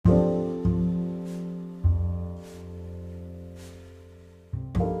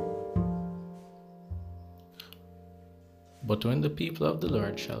But when the people of the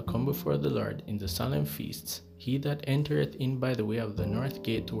Lord shall come before the Lord in the solemn feasts, he that entereth in by the way of the north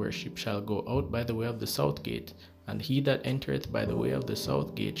gate to worship shall go out by the way of the south gate, and he that entereth by the way of the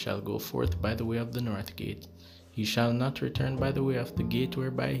south gate shall go forth by the way of the north gate. He shall not return by the way of the gate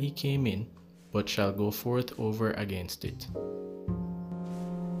whereby he came in, but shall go forth over against it.